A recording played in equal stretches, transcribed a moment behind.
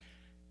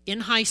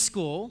in high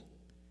school,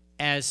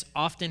 as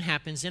often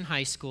happens in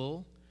high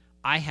school,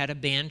 I had a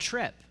band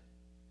trip.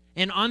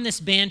 And on this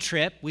band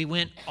trip, we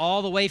went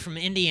all the way from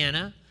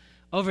Indiana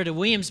over to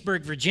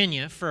Williamsburg,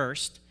 Virginia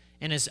first.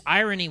 And as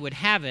irony would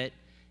have it,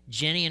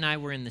 Jenny and I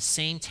were in the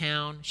same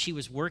town. She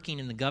was working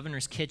in the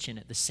governor's kitchen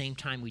at the same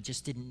time. We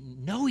just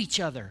didn't know each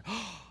other.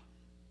 Oh,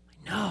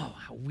 I know.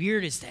 How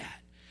weird is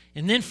that?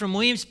 And then from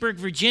Williamsburg,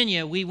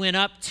 Virginia, we went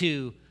up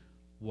to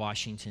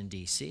Washington,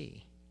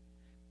 D.C.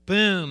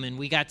 Boom. And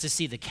we got to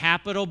see the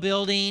Capitol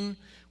building,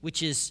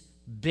 which is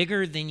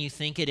bigger than you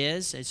think it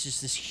is. It's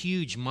just this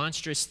huge,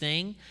 monstrous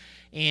thing.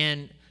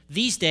 And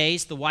these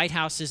days, the White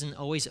House isn't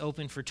always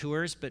open for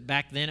tours, but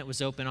back then it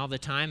was open all the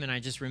time. And I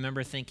just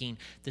remember thinking,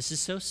 this is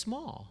so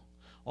small.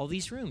 All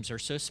these rooms are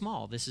so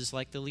small. This is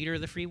like the leader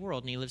of the free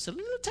world, and he lives in a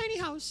little tiny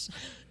house.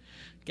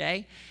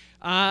 Okay?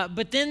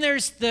 But then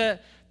there's the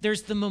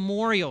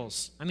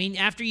memorials. I mean,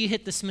 after you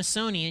hit the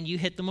Smithsonian, you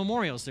hit the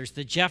memorials. There's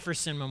the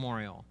Jefferson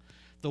Memorial,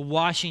 the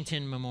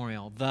Washington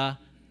Memorial, the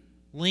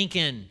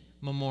Lincoln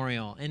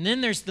Memorial. And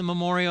then there's the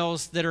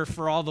memorials that are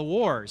for all the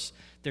wars.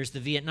 There's the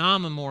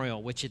Vietnam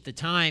Memorial, which at the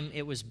time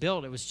it was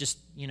built, it was just,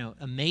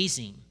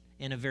 amazing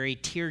and a very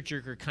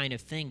tearjerker kind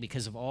of thing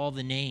because of all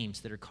the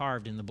names that are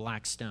carved in the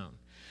black stone.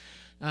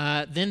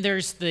 Then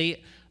there's the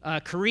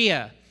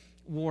Korea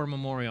War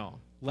Memorial,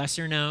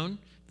 lesser known.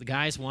 The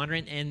guys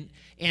wandering.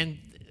 And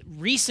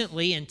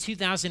recently in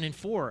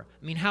 2004,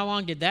 I mean, how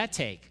long did that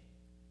take?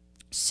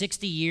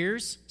 60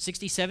 years,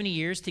 60, 70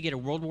 years to get a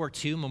World War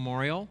II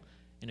memorial.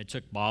 And it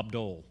took Bob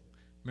Dole.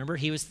 Remember,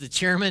 he was the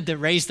chairman that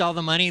raised all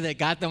the money that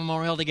got the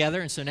memorial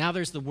together. And so now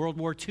there's the World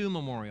War II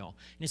memorial.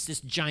 And it's this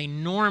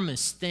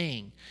ginormous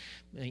thing.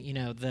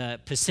 The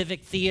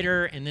Pacific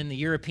Theater and then the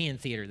European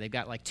Theater. They've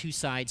got like two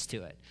sides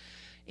to it.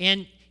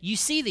 And you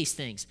see these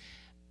things.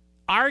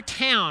 Our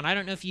town, I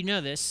don't know if you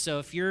know this, so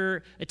if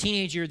you're a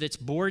teenager that's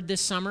bored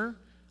this summer,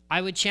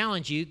 I would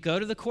challenge you, go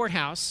to the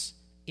courthouse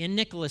in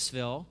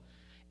Nicholasville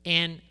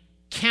and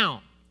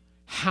count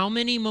how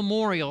many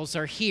memorials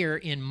are here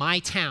in my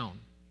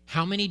town.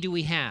 How many do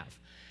we have?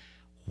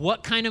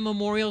 What kind of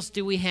memorials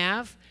do we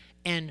have?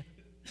 And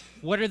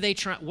what are they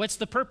trying? What's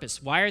the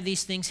purpose? Why are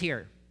these things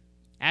here?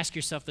 Ask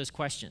yourself those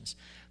questions.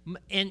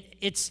 And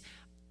it's,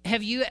 how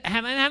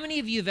many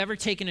of you have ever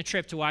taken a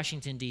trip to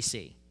Washington,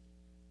 D.C.?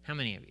 How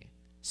many of you?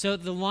 So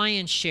the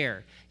lion's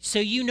share. So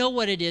you know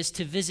what it is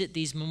to visit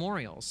these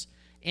memorials.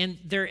 And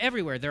they're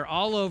everywhere. They're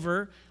all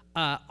over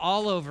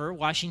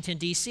Washington,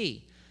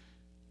 D.C.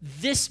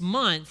 This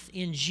month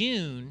in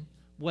June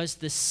was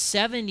the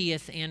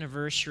 70th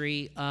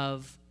anniversary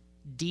of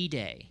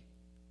D-Day.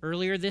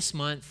 Earlier this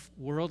month,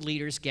 world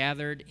leaders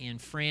gathered in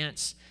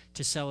France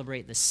to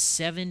celebrate the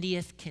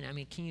 70th,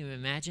 can you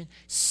imagine?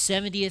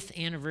 70th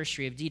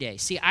anniversary of D-Day.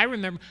 See, I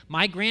remember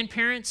my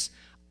grandparents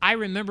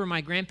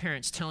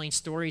telling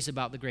stories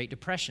about the Great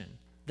Depression.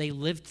 They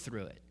lived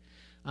through it.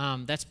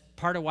 That's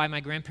part of why my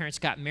grandparents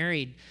got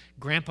married.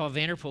 Grandpa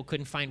Vanderpool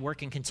couldn't find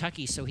work in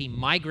Kentucky, so he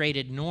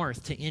migrated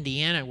north to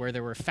Indiana where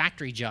there were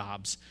factory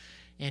jobs.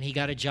 And he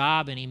got a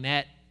job and he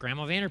met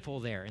Grandma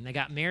Vanderpool there, and they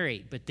got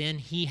married. But then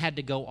he had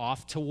to go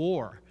off to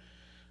war.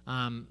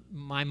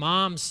 My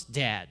mom's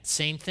dad,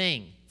 same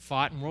thing,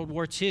 fought in World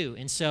War II.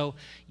 And so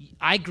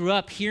I grew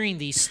up hearing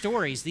these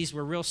stories. These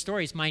were real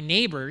stories. My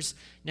neighbors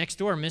next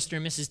door, Mr.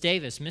 and Mrs.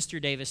 Davis.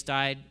 Mr. Davis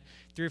died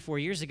 3 or 4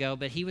 years ago,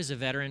 but he was a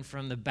veteran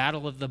from the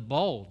Battle of the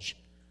Bulge.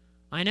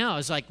 I know, it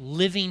was like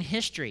living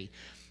history.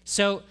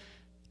 So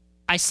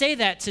I say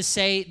that to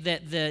say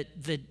that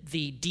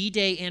the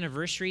D-Day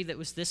anniversary that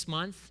was this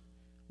month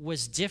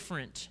was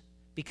different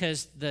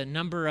because the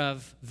number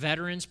of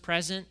veterans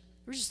present,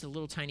 there was just a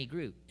little tiny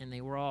group, and they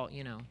were all,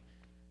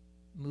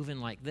 moving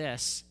like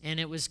this. And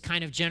it was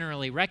kind of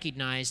generally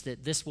recognized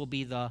that this will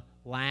be the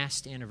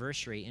last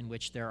anniversary in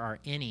which there are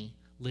any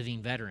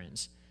living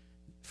veterans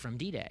from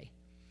D-Day.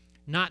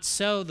 Not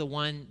so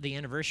the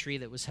anniversary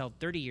that was held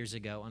 30 years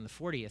ago on the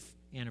 40th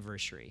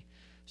anniversary.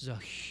 It was a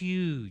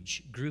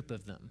huge group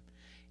of them.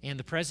 And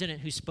the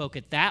president who spoke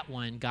at that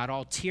one got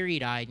all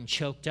teary-eyed and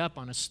choked up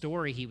on a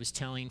story he was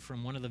telling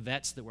from one of the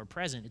vets that were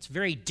present. It's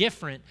very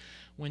different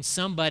when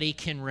somebody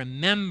can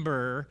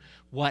remember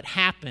what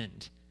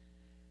happened,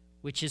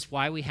 which is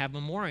why we have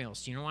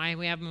memorials. Do you know why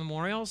we have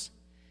memorials?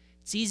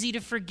 It's easy to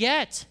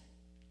forget.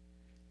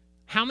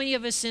 How many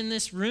of us in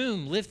this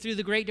room lived through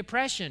the Great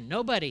Depression?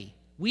 Nobody.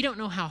 We don't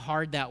know how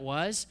hard that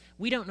was.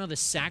 We don't know the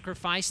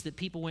sacrifice that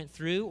people went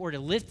through, or to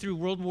live through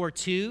World War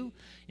II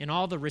and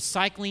all the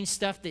recycling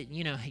stuff that,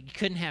 you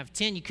couldn't have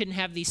tin, you couldn't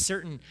have these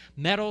certain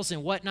metals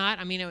and whatnot.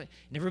 I mean, and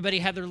everybody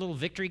had their little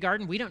victory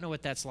garden. We don't know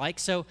what that's like.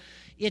 So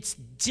it's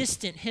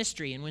distant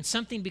history. And when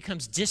something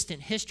becomes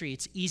distant history,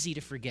 it's easy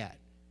to forget,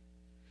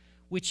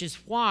 which is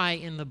why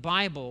in the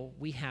Bible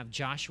we have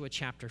Joshua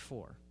chapter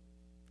 4.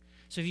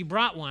 So if you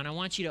brought one, I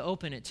want you to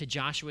open it to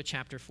Joshua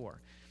chapter 4.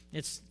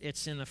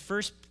 It's in the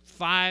first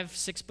 5,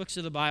 6 books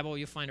of the Bible.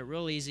 You'll find it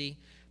real easy.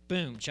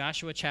 Boom,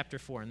 Joshua chapter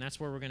 4, and that's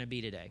where we're going to be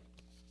today.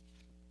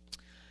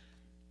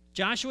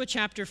 Joshua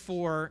chapter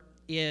 4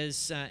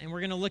 is, and we're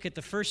going to look at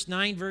the first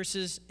 9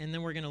 verses, and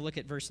then we're going to look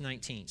at verse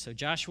 19. So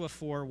Joshua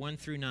 4, 1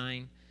 through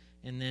 9,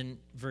 and then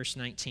verse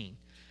 19.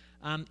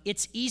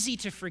 It's easy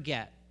to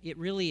forget. It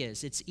really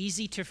is. It's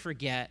easy to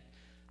forget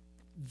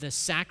the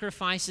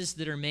sacrifices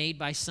that are made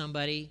by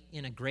somebody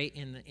in a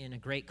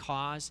great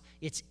cause.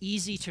 It's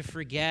easy to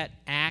forget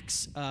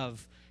acts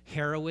of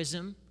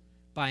heroism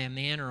by a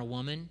man or a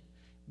woman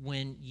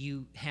when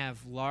you have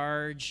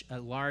a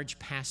large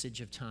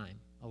passage of time,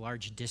 a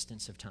large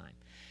distance of time.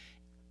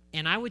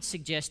 And I would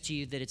suggest to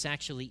you that it's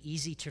actually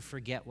easy to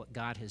forget what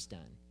God has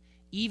done,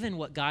 even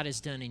what God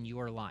has done in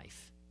your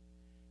life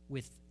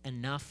with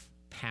enough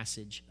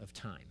passage of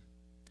time,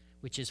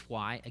 which is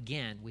why,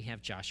 again, we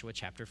have Joshua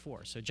chapter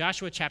 4. So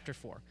Joshua chapter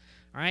 4, all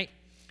right?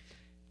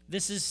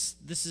 This is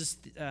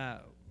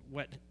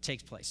what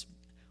takes place.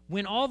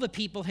 When all the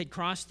people had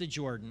crossed the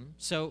Jordan,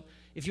 so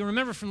if you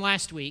remember from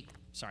last week,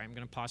 sorry, I'm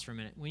going to pause for a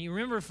minute. When you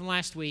remember from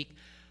last week,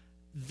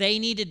 they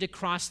needed to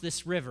cross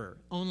this river.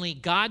 Only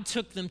God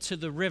took them to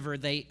the river.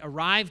 They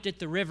arrived at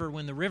the river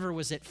when the river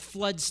was at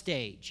flood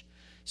stage.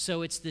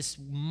 So it's this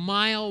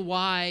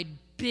mile-wide,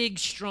 big,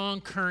 strong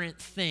current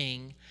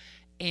thing.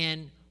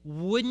 And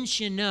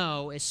wouldn't you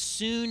know, as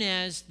soon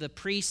as the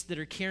priests that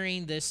are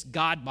carrying this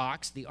God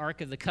box, the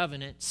Ark of the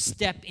Covenant,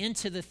 step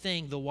into the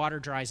thing, the water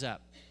dries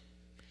up.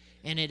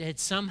 And it had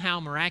somehow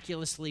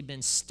miraculously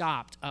been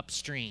stopped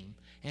upstream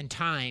and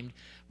timed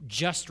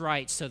just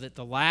right so that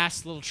the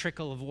last little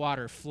trickle of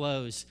water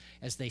flows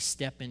as they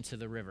step into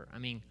the river. I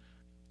mean,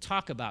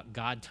 talk about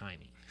God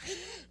timing,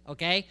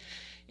 okay?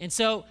 And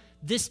so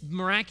this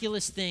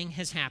miraculous thing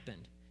has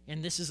happened,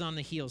 and this is on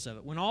the heels of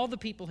it. When all the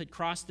people had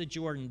crossed the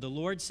Jordan, the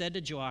Lord said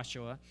to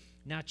Joshua,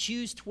 "Now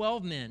choose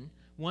 12 men,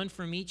 one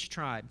from each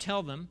tribe.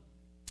 Tell them,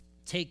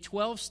 take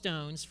 12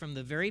 stones from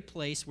the very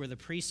place where the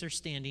priests are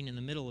standing in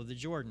the middle of the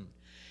Jordan.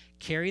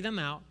 Carry them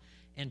out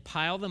and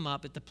pile them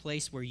up at the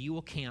place where you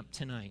will camp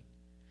tonight."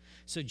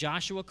 So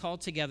Joshua called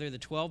together the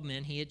 12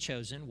 men he had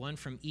chosen, one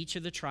from each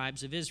of the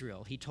tribes of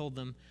Israel. He told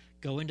them,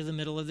 "Go into the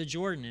middle of the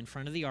Jordan in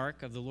front of the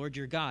ark of the Lord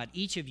your God.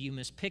 Each of you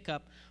must pick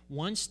up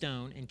one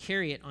stone and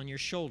carry it on your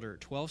shoulder,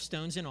 12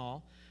 stones in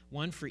all,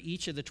 one for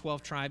each of the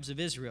 12 tribes of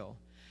Israel.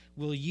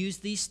 We'll use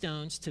these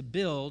stones to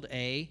build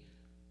a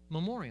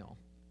memorial.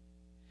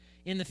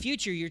 In the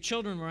future, your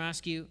children will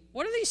ask you,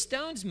 'What do these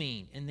stones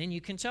mean?' And then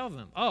you can tell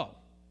them, 'Oh,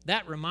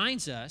 that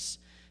reminds us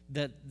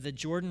that the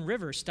Jordan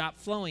River stopped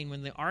flowing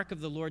when the Ark of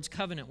the Lord's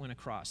covenant went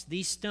across.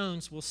 These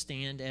stones will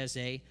stand as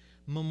a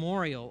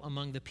memorial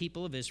among the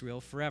people of Israel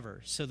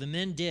forever.' So the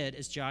men did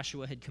as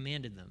Joshua had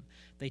commanded them.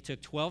 They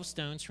took 12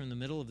 stones from the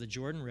middle of the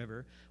Jordan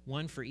River,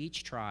 one for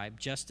each tribe,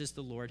 just as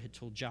the Lord had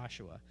told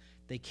Joshua.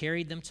 They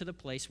carried them to the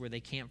place where they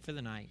camped for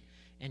the night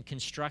and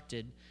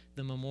constructed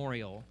the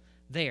memorial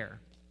there."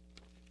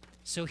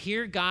 So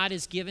here God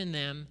has given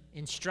them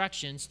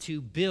instructions to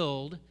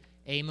build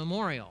a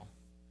memorial.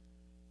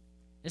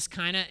 It's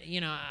kind of,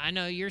 I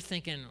know you're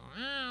thinking,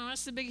 "Oh,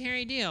 what's the big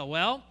hairy deal?"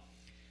 Well,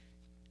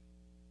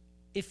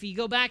 if you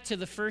go back to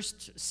the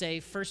first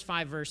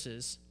 5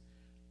 verses,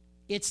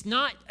 it's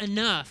not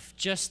enough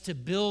just to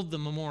build the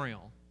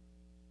memorial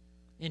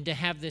and to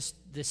have this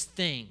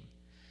thing.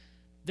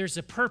 There's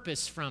a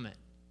purpose from it.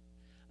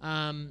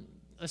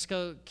 Let's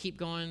go, keep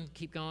going.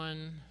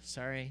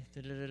 Sorry.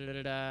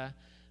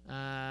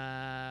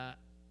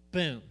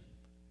 Boom.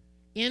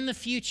 In the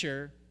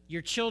future,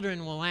 your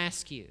children will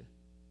ask you.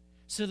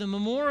 So the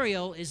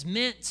memorial is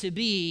meant to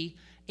be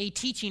a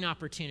teaching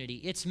opportunity.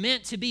 It's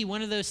meant to be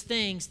one of those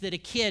things that a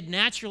kid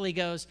naturally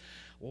goes,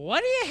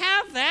 "What do you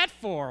have that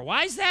for?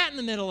 Why is that in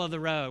the middle of the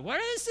road? What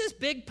is this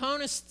big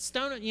pile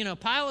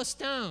of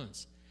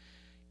stones?"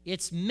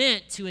 It's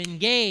meant to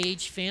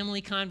engage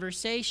family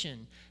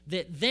conversation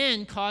that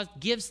then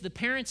gives the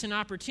parents an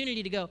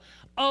opportunity to go,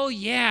 "Oh,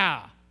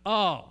 yeah,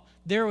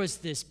 there was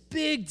this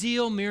big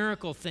deal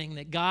miracle thing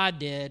that God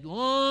did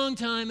long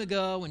time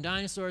ago when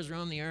dinosaurs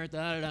roamed the earth,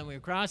 and we were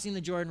crossing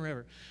the Jordan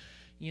River.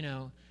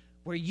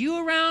 Were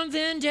you around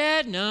then,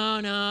 Dad?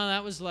 No,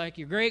 that was like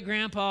your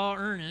great-grandpa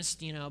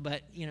Ernest,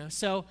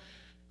 So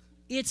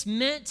it's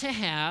meant to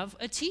have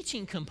a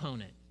teaching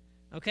component,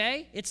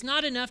 okay? It's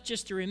not enough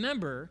just to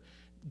remember.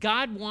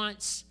 God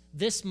wants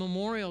this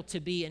memorial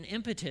to be an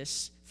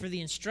impetus for the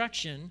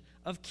instruction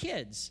of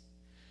kids.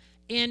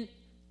 And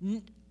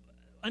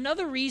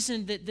another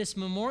reason that this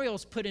memorial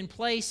is put in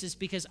place is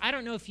because, I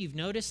don't know if you've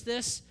noticed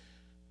this,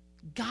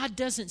 God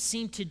doesn't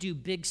seem to do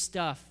big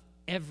stuff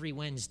every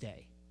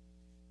Wednesday.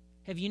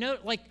 Have you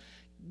noticed? Like,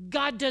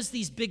 God does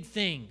these big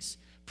things.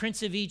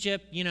 Prince of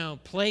Egypt,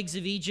 plagues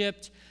of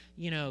Egypt,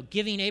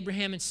 giving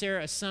Abraham and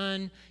Sarah a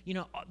son,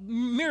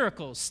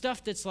 miracles,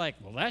 stuff that's like,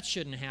 well, that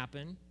shouldn't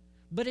happen.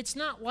 But it's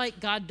not like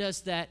God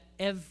does that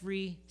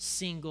every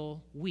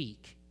single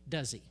week,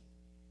 does he?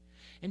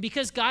 And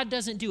because God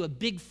doesn't do a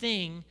big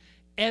thing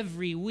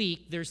every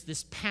week, there's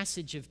this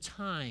passage of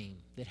time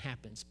that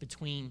happens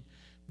between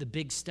the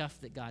big stuff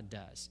that God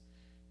does.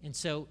 And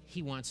so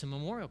he wants a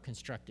memorial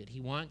constructed. He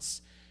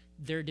wants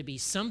there to be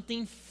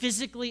something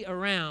physically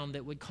around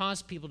that would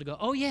cause people to go,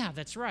 "Oh, yeah,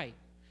 that's right.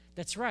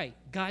 That's right.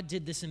 God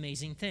did this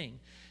amazing thing.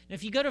 Now,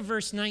 if you go to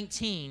verse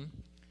 19,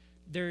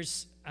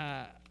 there's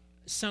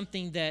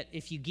something that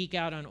if you geek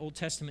out on Old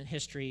Testament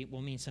history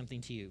will mean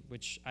something to you,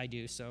 which I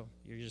do, so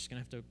you're just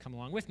going to have to come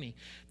along with me.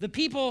 The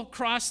people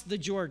crossed the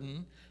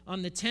Jordan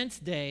on the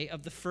 10th day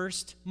of the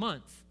first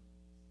month.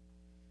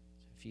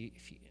 I'll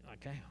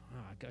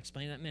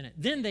explain that in a minute.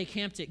 Then they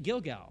camped at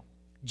Gilgal,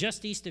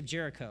 just east of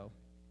Jericho.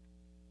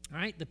 All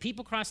right, the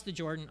people crossed the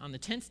Jordan on the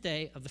 10th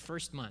day of the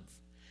first month.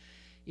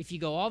 If you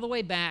go all the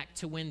way back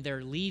to when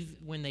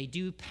they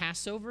do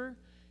Passover,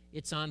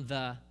 it's on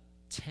the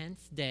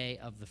 10th day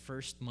of the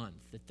first month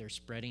that they're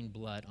spreading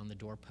blood on the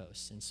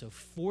doorposts. And so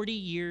 40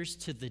 years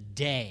to the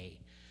day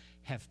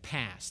have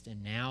passed,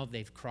 and now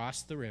they've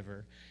crossed the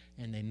river,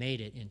 and they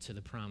made it into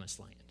the promised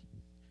land.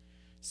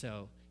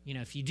 So,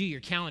 if you do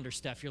your calendar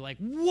stuff, you're like,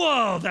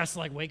 whoa, that's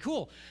like way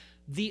cool.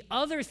 The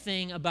other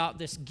thing about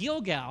this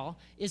Gilgal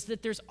is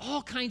that there's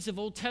all kinds of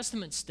Old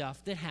Testament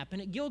stuff that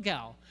happened at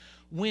Gilgal.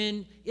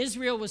 When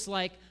Israel was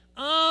like,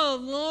 oh,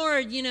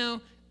 Lord,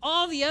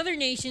 all the other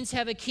nations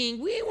have a king.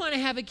 We want to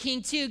have a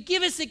king too.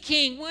 Give us a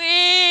king.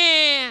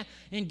 Wah!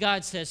 And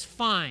God says,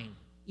 fine.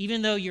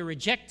 Even though you're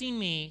rejecting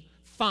me,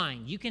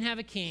 fine. You can have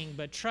a king,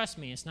 but trust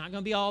me, it's not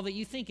going to be all that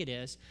you think it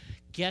is.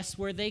 Guess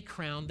where they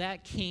crowned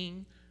that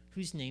king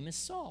whose name is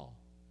Saul?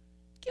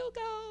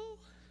 Gilgal.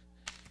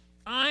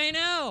 I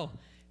know.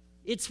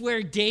 It's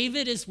where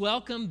David is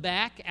welcomed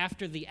back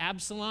after the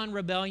Absalom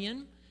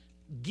rebellion.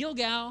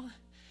 Gilgal.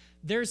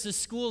 There's a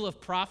school of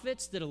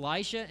prophets that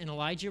Elisha and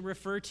Elijah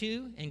refer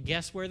to, and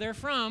guess where they're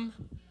from?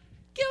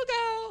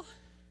 Gilgal.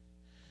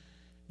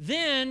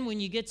 Then, when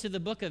you get to the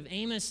book of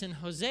Amos and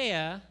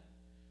Hosea,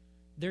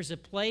 there's a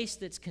place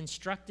that's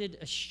constructed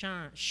a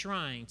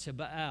shrine to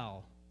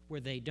Baal,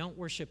 where they don't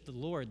worship the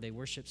Lord, they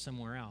worship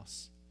somewhere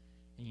else.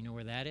 And you know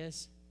where that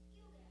is?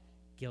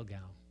 Gilgal.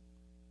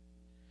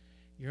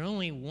 You're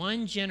only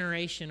one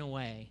generation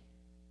away.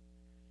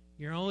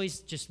 You're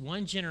always just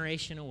one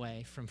generation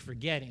away from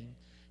forgetting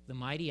the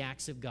mighty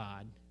acts of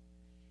God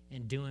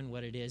and doing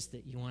what it is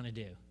that you want to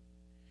do.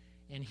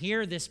 And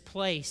here, this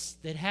place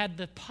that had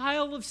the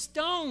pile of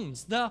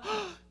stones,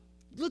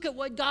 look at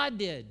what God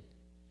did.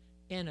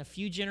 And a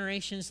few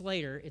generations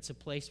later, it's a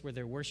place where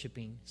they're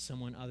worshiping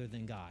someone other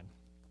than God.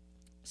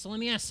 So let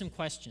me ask some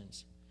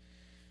questions.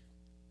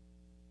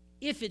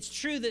 If it's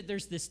true that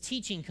there's this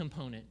teaching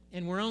component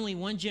and we're only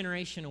one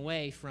generation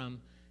away from,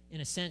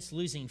 in a sense,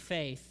 losing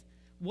faith,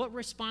 what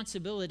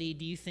responsibility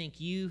do you think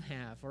you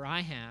have or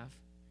I have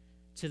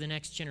to the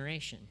next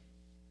generation?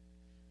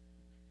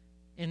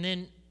 And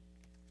then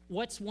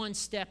what's one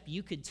step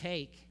you could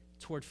take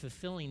toward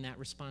fulfilling that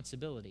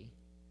responsibility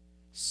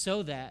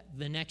so that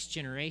the next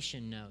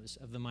generation knows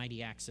of the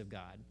mighty acts of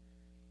God?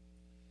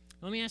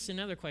 Let me ask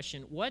another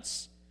question.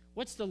 What's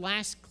the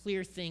last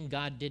clear thing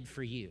God did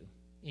for you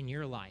in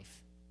your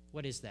life?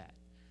 What is that?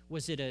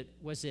 Was it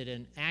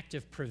an act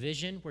of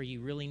provision where you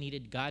really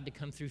needed God to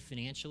come through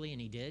financially and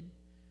he did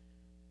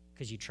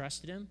because you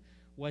trusted him?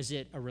 Was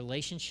it a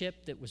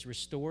relationship that was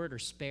restored or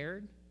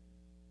spared?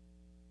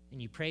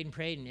 And you prayed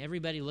and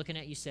everybody looking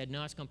at you said,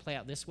 no, it's going to play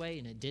out this way,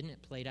 and it didn't.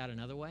 It played out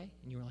another way.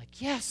 And you were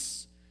like,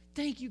 yes,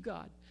 thank you,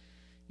 God.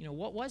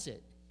 What was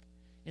it?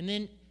 And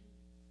then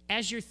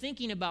as you're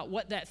thinking about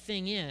what that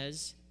thing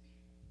is,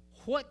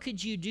 what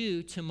could you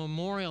do to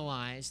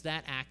memorialize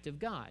that act of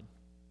God?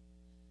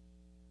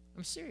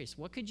 I'm serious.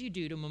 What could you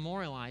do to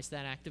memorialize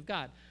that act of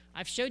God?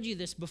 I've showed you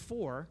this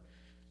before.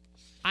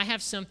 I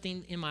have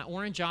something in my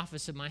orange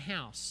office of my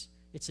house.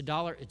 It's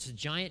a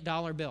giant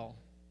dollar bill.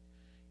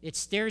 It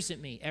stares at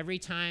me every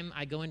time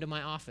I go into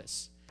my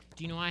office.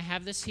 Do you know why I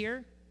have this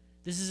here?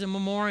 This is a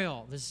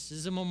memorial. This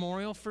is a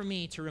memorial for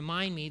me to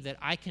remind me that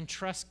I can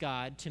trust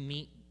God to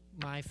meet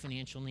my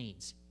financial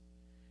needs.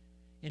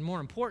 And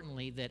more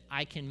importantly, that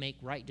I can make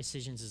right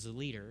decisions as a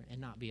leader and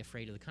not be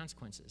afraid of the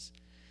consequences.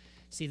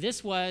 See,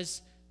 this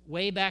was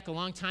way back a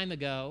long time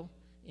ago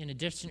in a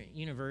different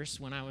universe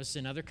when I was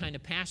another kind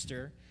of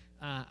pastor.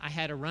 I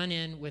had a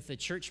run-in with a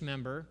church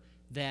member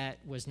that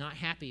was not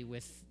happy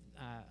with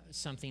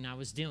something I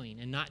was doing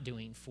and not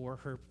doing for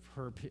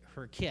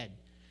her kid.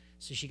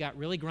 So she got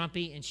really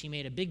grumpy, and she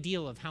made a big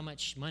deal of how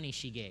much money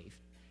she gave.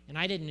 And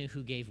I didn't know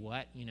who gave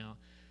what,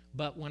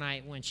 But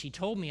when she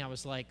told me, I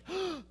was like,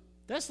 oh,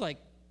 that's like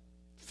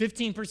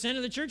 15%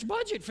 of the church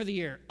budget for the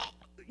year.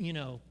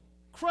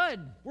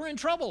 Crud, we're in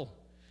trouble.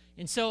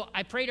 And so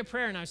I prayed a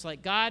prayer, and I was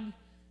like, God,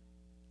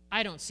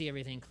 I don't see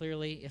everything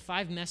clearly. If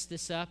I've messed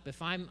this up,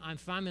 if I'm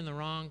in the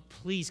wrong,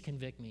 please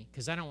convict me,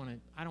 because I don't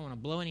want to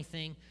blow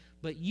anything.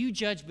 But you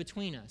judge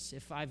between us.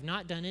 If I've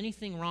not done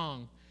anything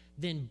wrong,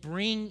 then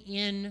bring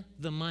in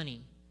the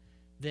money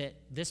that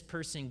this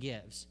person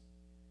gives.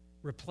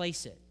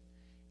 Replace it.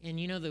 And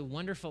the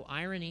wonderful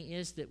irony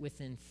is that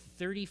within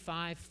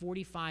 35,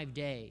 45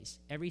 days,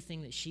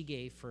 everything that she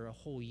gave for a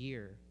whole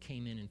year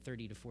came in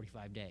 30 to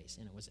 45 days,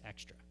 and it was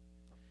extra.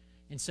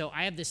 And so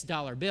I have this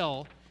dollar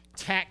bill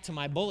tacked to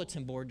my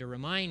bulletin board to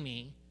remind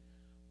me,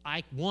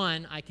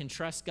 one, I can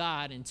trust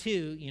God, and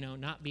two,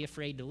 not be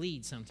afraid to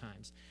lead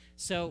sometimes.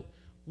 So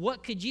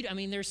what could you do? I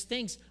mean, there's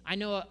things. I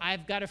know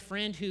I've got a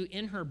friend who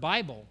in her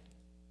Bible,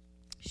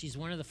 she's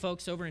one of the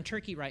folks over in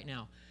Turkey right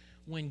now.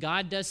 When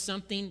God does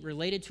something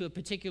related to a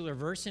particular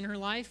verse in her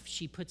life,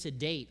 she puts a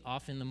date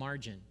off in the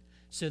margin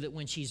so that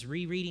when she's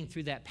rereading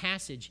through that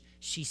passage,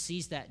 she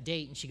sees that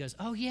date and she goes,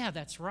 oh, yeah,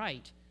 that's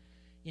right.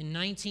 In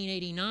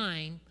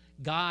 1989,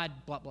 God,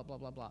 blah, blah, blah,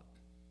 blah, blah.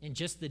 And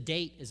just the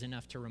date is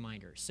enough to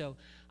remind her. So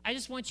I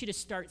just want you to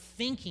start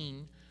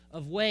thinking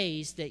of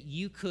ways that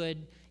you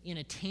could, in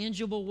a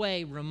tangible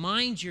way,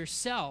 remind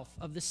yourself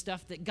of the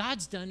stuff that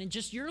God's done in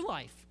just your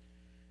life.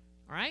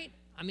 All right?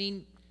 I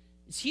mean,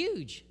 it's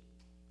huge.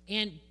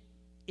 And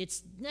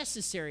it's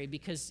necessary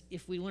because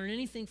if we learn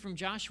anything from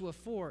Joshua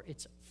 4,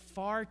 it's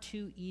far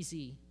too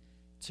easy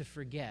to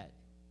forget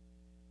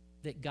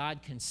that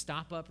God can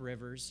stop up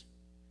rivers,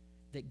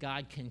 that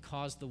God can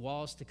cause the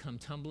walls to come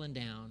tumbling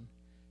down,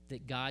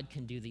 that God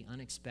can do the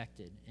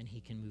unexpected and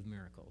he can move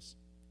miracles.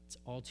 It's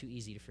all too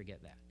easy to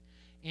forget that.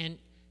 And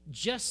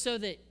just so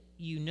that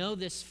you know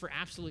this for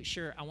absolute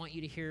sure, I want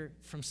you to hear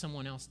from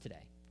someone else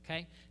today.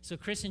 Okay? So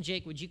Chris and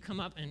Jake, would you come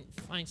up and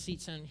find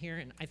seats on here?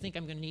 And I think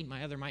I'm going to need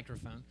my other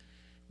microphone,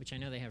 which I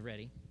know they have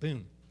ready.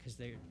 Boom, because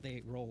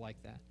they roll like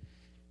that.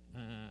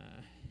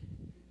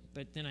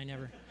 But then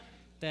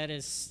that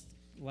is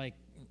like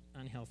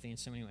unhealthy in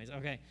so many ways.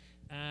 Okay.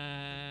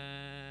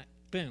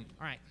 Boom.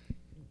 All right.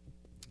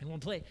 And we'll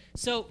play.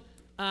 So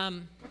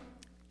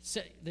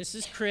this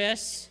is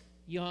Chris.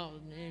 Y'all,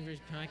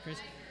 hi, Chris.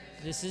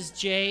 This is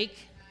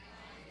Jake.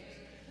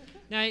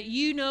 Now,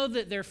 you know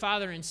that they're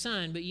father and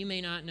son, but you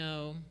may not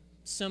know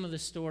some of the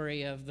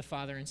story of the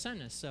father and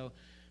sonness. So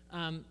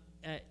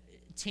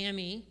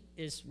Tammy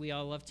we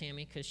all love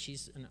Tammy because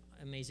she's an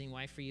amazing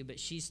wife for you, but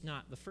she's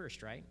not the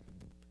first, right?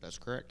 That's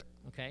correct.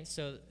 Okay,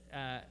 so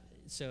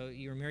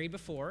you were married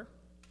before,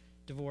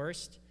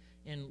 divorced,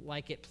 and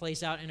like it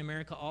plays out in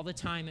America all the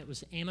time, it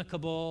was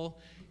amicable,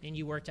 and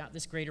you worked out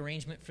this great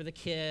arrangement for the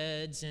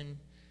kids, and...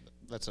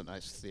 That's a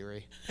nice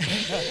theory.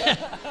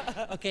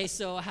 Okay,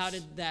 so how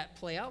did that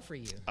play out for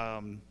you?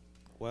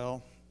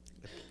 Well,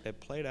 it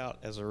played out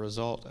as a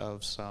result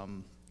of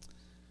some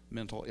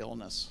mental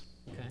illness.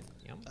 Okay,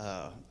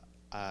 yep.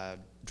 I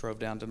drove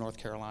down to North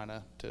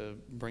Carolina to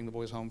bring the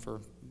boys home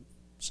for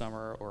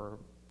summer, or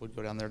would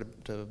go down there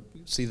to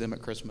see them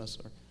at Christmas.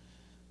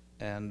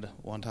 And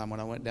one time when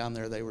I went down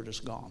there, they were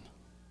just gone.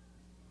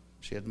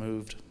 She had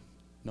moved,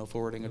 no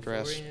forwarding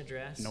address,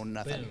 no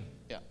nothing. Boom.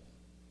 Yeah.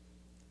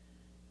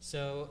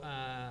 So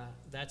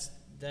that's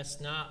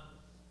not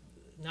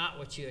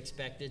what you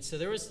expected.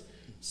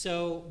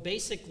 So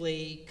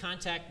basically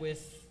contact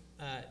with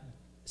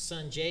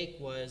son Jake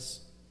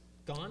was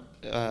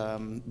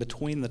gone?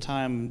 Between the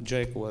time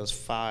Jake was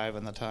 5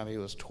 and the time he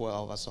was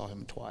 12, I saw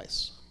him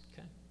twice.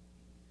 Okay.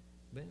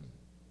 Boom.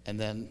 And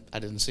then I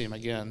didn't see him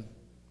again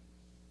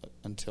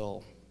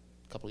until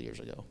a couple of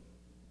years ago.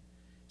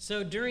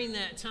 So during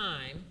that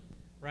time,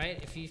 right,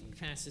 if you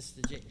pass this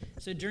to Jake.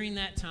 So during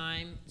that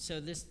time,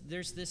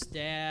 there's this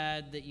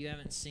dad that you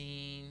haven't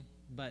seen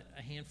but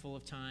a handful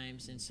of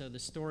times, and so the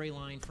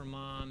storyline for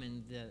mom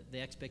and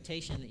the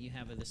expectation that you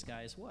have of this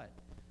guy is what?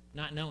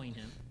 Not knowing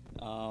him.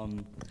 I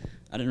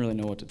didn't really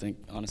know what to think,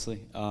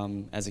 honestly.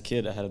 As a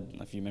kid, I had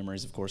a few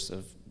memories, of course,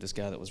 of this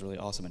guy that was really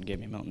awesome and gave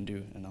me Mountain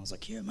Dew, and I was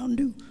like, yeah, Mountain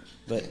Dew.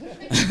 But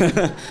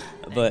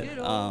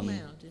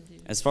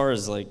as far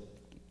as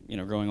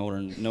growing older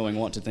and knowing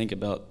what to think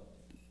about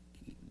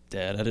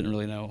Dad, I didn't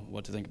really know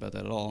what to think about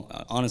that at all.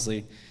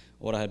 Honestly,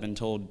 what I had been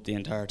told the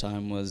entire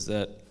time was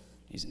that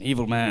he's an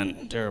evil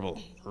man,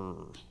 terrible,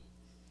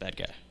 bad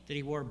guy. Did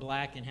he wear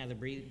black and have the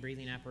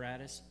breathing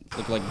apparatus?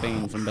 Looked like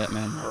Bane from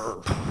Batman.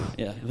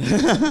 Yeah.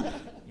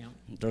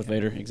 Darth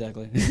Vader,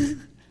 exactly.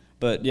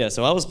 But yeah,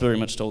 so I was very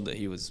much told that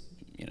he was,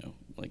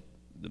 like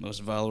the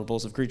most vile,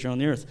 repulsive creature on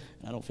the earth.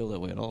 And I don't feel that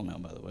way at all now,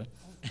 by the way.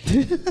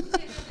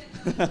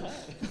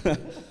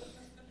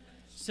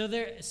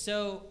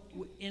 So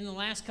in the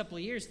last couple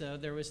of years, though,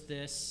 there was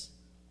this,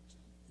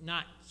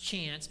 not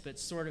chance, but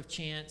sort of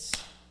chance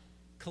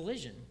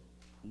collision.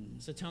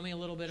 So tell me a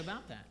little bit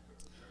about that.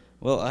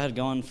 Well, I had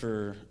gone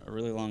for a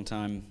really long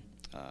time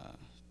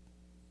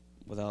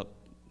without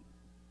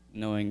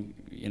knowing,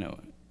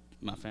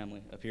 my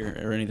family up here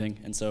or anything.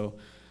 And so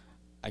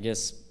I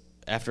guess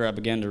after I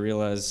began to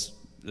realize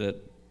that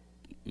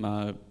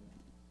my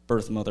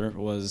birth mother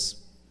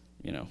was,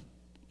 a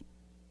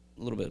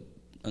little bit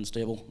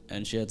unstable,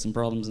 and she had some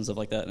problems and stuff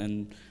like that,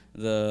 and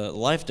the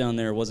life down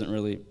there wasn't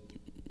really,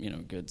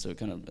 good. So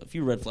kind of a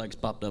few red flags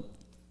popped up,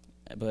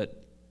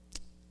 but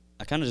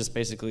I kind of just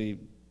basically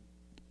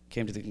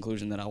came to the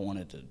conclusion that I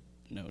wanted to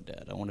know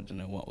Dad. I wanted to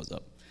know what was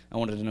up. I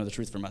wanted to know the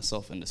truth for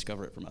myself and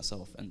discover it for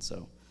myself. And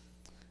so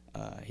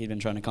he'd been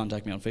trying to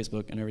contact me on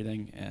Facebook and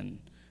everything, and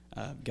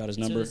got his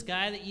number. So this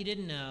guy that you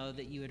didn't know,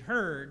 that you had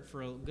heard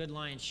for a good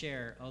lion's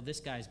share, oh, this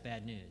guy's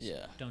bad news.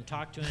 Yeah. Don't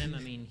talk to him. I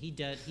mean, he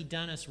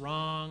done us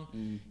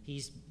wrong.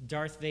 He's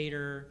Darth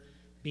Vader.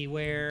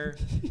 Beware.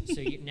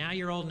 So now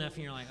you're old enough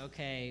and you're like,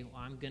 okay,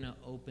 well, I'm going to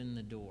open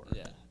the door.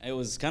 Yeah. It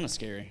was kind of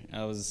scary.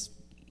 I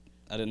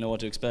didn't know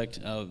what to expect.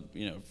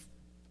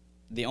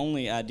 the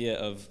only idea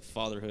of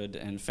fatherhood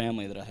and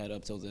family that I had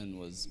up till then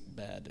was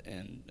bad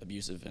and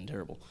abusive and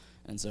terrible.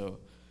 And so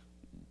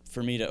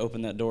for me to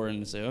open that door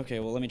and say, okay,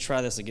 well, let me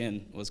try this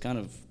again was kind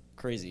of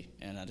crazy,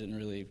 and I didn't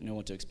really know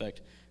what to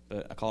expect.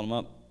 But I called him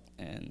up,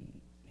 and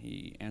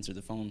he answered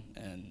the phone,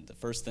 and the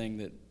first thing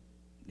that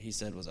he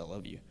said was, "I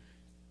love you."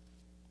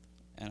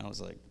 And I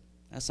was like,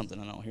 that's something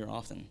I don't hear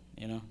often,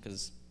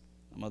 because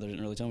my mother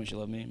didn't really tell me she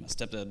loved me. My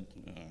stepdad,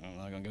 I'm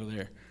not going to go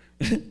there.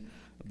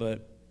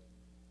 But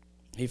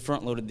he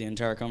front-loaded the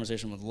entire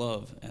conversation with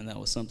love, and that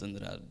was something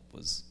that I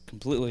was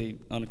completely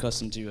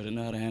unaccustomed to. I didn't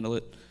know how to handle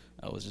it.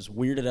 I was just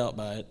weirded out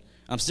by it.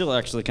 I'm still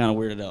actually kind of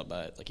weirded out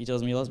by it. Like, he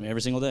tells me he loves me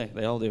every single day.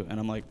 They all do. And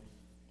I'm like,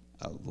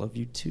 I love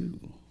you too.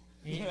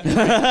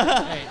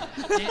 Right.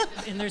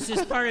 And there's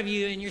this part of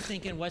you, and you're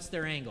thinking, what's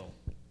their angle?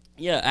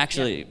 Yeah,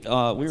 actually, we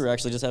were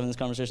actually just having this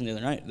conversation the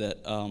other night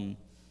that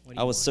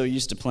I was so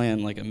used to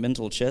playing like a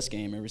mental chess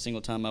game every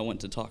single time I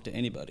went to talk to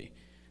anybody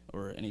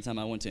or anytime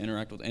I went to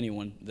interact with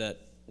anyone, that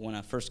when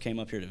I first came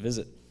up here to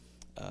visit,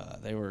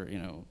 they were,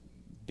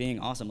 being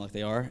awesome like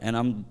they are, and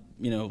I'm,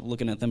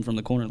 looking at them from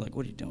the corner like,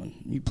 what are you doing?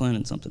 You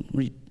planning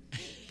something?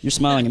 You're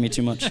smiling at me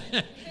too much.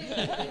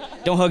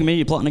 Don't hug me.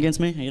 You plotting against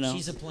me?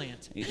 She's a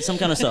plant. Some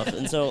kind of stuff.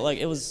 And so like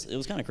it was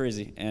kind of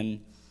crazy.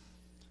 And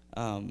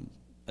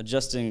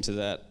adjusting to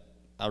that,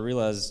 I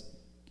realized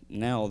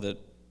now that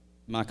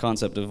my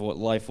concept of what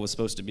life was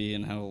supposed to be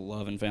and how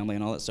love and family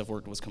and all that stuff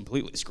worked was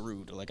completely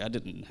screwed. Like, I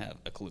didn't have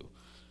a clue.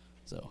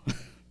 So,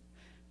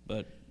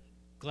 but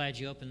glad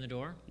you opened the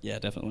door. Yeah,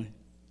 definitely.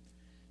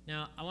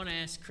 Now, I want to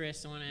ask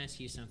Chris, I want to ask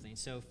you something.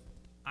 So,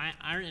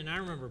 I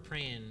remember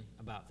praying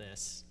about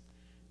this.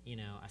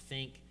 I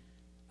think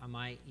I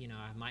might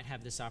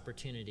have this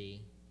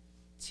opportunity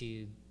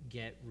to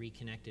get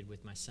reconnected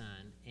with my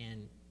son.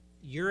 And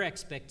your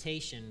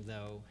expectation,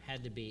 though,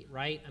 had to be,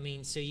 right? I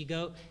mean, so you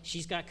go,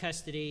 she's got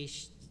custody,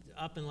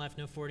 up and left,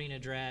 no forwarding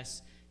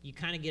address. You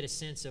kind of get a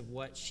sense of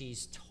what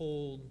she's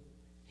told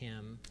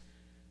him.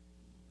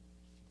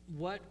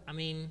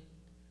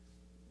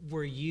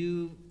 Were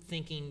you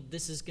thinking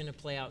this is going to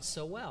play out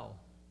so well?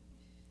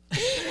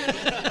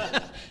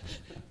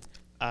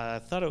 I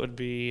thought it would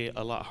be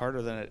a lot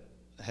harder than it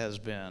has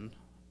been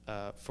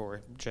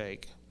for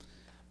Jake.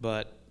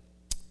 But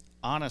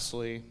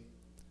honestly,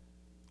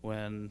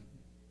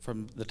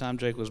 from the time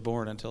Jake was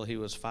born until he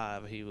was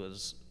 5, he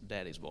was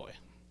daddy's boy.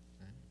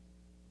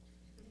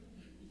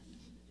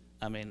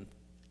 I mean,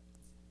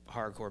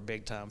 hardcore,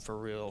 big time, for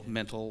real,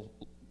 mental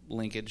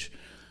linkage.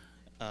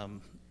 And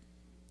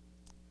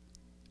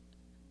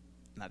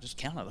I just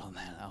counted on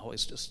that. I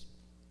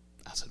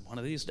said, one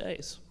of these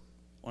days,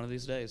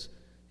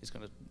 he's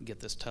going to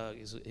get this tug.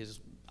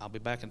 I'll be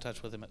back in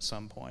touch with him at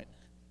some point.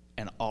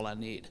 And all I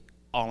need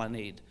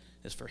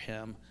is for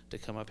him to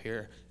come up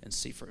here and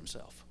see for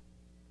himself.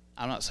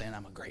 I'm not saying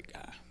I'm a great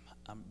guy.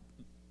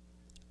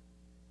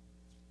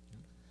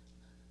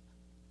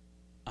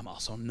 I'm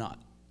also not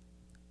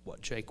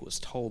what Jake was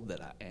told that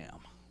I am.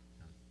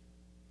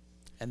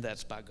 And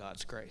that's by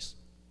God's grace.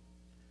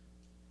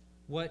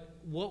 What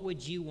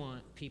would you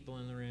want people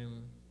in the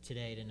room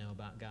today to know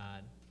about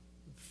God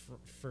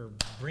for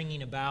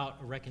bringing about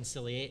a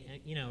reconciliation,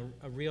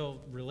 a real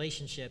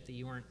relationship that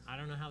you weren't, I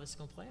don't know how this is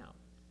going to play out?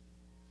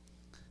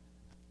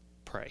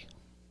 Pray,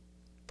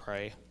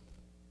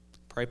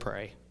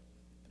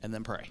 and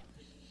then pray.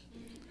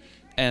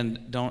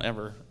 And don't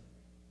ever,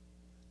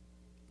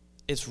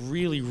 it's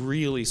really,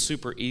 really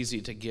super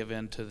easy to give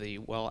in to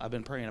I've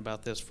been praying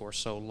about this for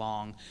so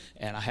long,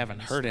 and I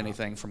haven't heard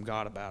anything from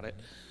God about it.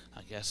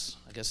 I guess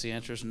the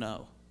answer is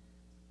no.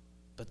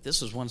 But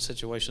this is one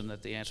situation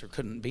that the answer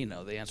couldn't be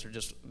no. The answer,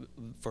 just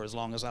for as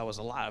long as I was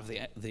alive,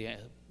 the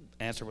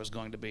answer was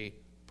going to be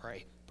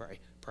pray.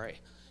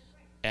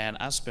 And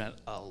I spent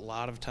a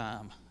lot of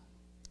time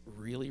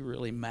really,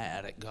 really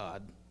mad at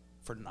God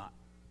for not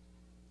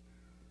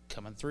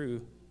coming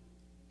through.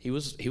 He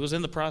was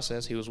in the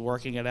process. He was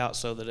working it out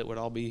so that it would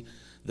all be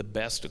the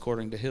best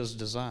according to his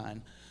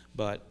design.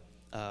 But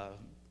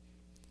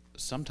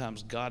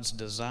sometimes God's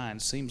design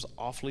seems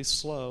awfully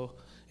slow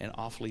and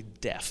awfully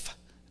deaf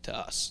to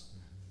us.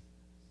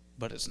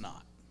 But it's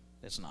not.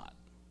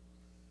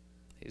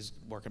 He's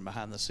working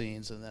behind the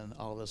scenes, and then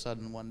all of a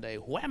sudden one day,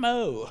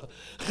 whammo!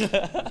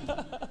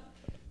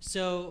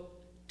 So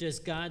does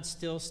God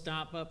still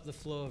stop up the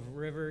flow of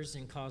rivers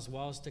and cause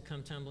walls to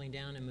come tumbling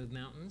down and move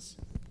mountains?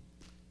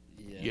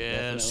 Yeah,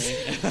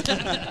 yes.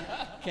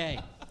 Okay,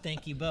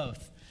 thank you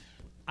both.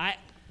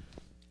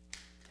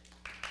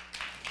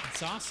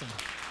 It's awesome.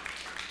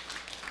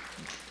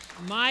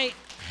 They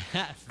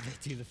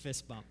do the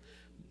fist bump.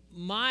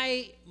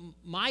 My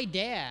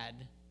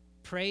dad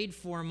prayed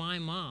for my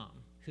mom,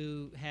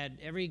 who had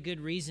every good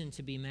reason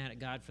to be mad at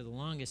God for the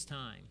longest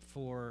time,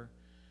 for,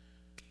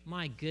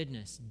 my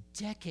goodness,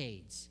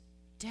 decades.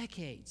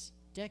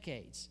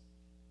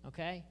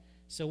 Okay?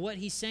 So what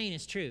he's saying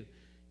is true.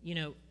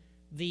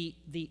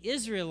 The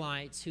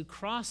Israelites who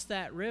crossed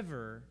that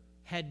river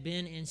had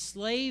been in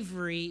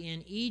slavery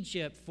in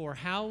Egypt for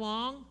how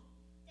long?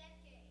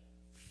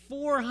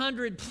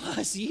 400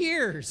 plus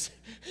years.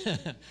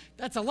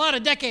 That's a lot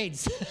of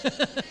decades.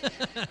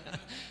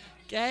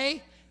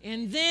 Okay?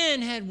 And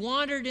then had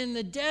wandered in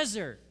the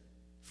desert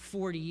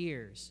 40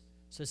 years.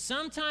 So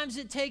sometimes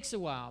it takes a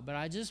while, but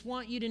I just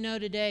want you to know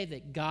today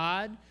that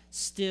God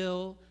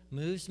still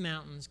moves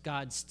mountains.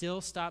 God still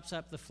stops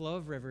up the flow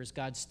of rivers.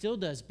 God still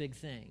does big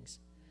things.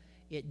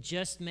 It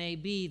just may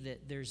be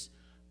that there's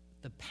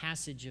the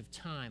passage of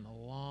time,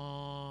 a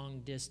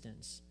long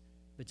distance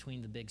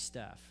between the big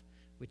stuff,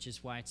 which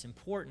is why it's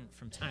important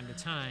from time to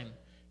time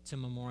to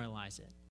memorialize it.